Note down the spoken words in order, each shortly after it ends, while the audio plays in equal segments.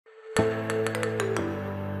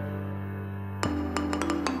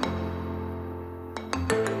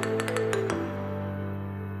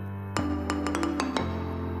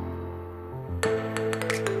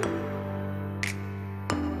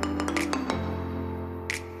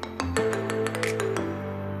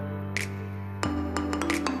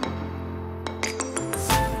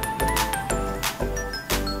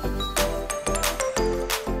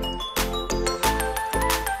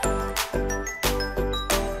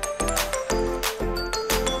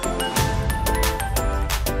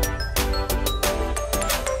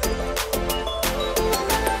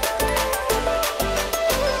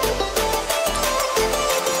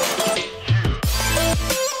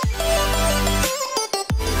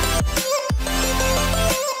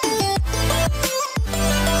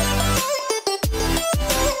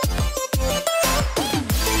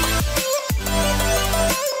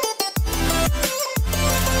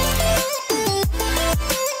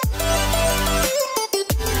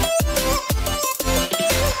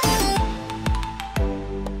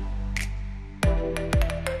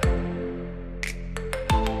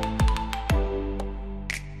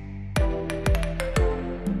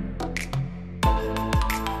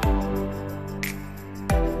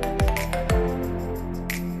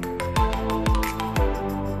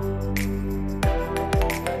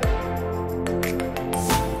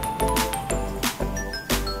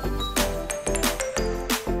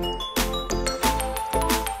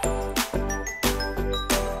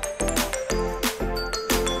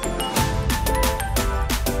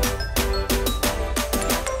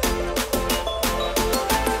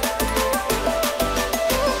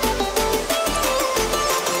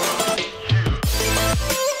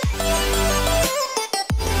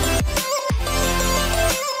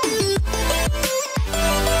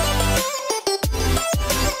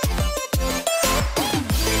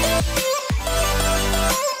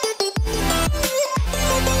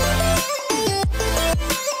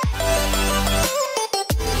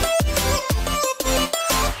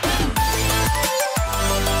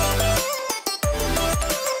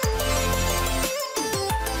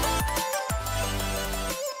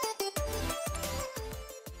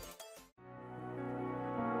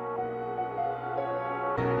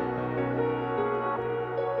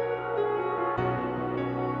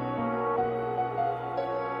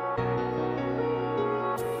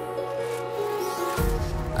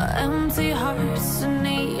Empty hearts and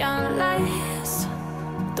neon lights,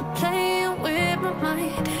 they're playing with my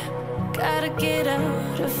mind. Gotta get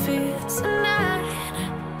out of here tonight.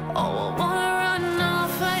 Oh, I wanna run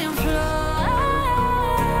off and fly.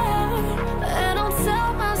 And I'll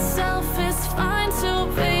tell myself it's fine to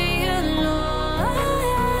be alone,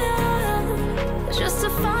 just to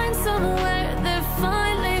find somewhere that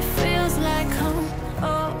finally feels like home.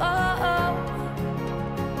 Oh, oh, oh.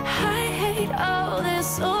 I hate all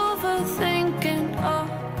this overthinking.